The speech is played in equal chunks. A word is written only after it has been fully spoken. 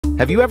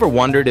Have you ever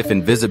wondered if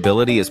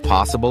invisibility is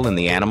possible in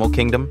the animal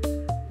kingdom?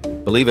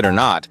 Believe it or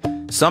not,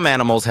 some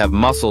animals have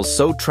muscles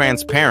so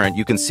transparent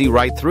you can see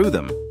right through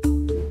them.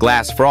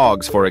 Glass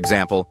frogs, for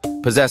example,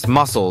 possess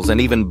muscles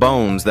and even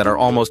bones that are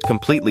almost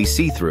completely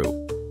see-through.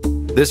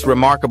 This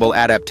remarkable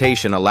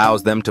adaptation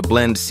allows them to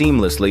blend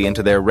seamlessly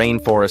into their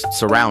rainforest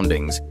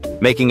surroundings,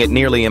 making it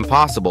nearly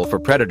impossible for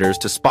predators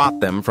to spot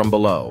them from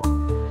below.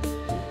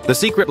 The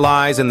secret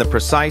lies in the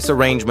precise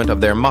arrangement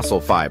of their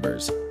muscle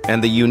fibers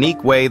and the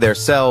unique way their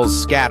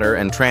cells scatter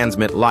and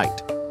transmit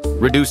light,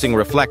 reducing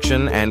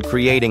reflection and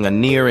creating a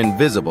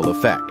near-invisible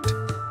effect.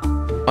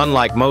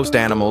 Unlike most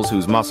animals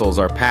whose muscles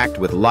are packed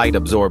with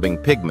light-absorbing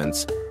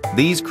pigments,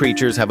 these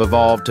creatures have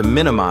evolved to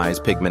minimize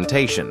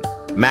pigmentation,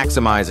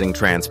 maximizing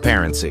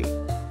transparency.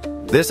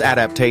 This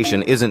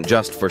adaptation isn't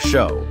just for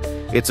show,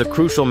 it's a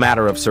crucial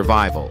matter of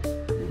survival.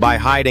 By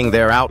hiding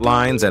their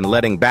outlines and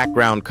letting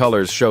background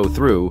colors show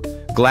through,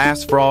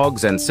 glass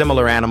frogs and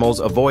similar animals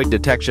avoid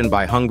detection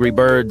by hungry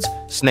birds,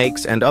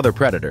 snakes, and other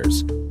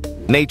predators.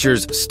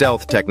 Nature's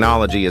stealth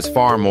technology is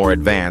far more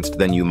advanced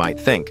than you might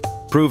think,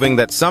 proving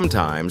that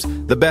sometimes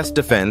the best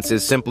defense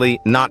is simply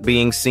not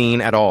being seen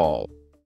at all.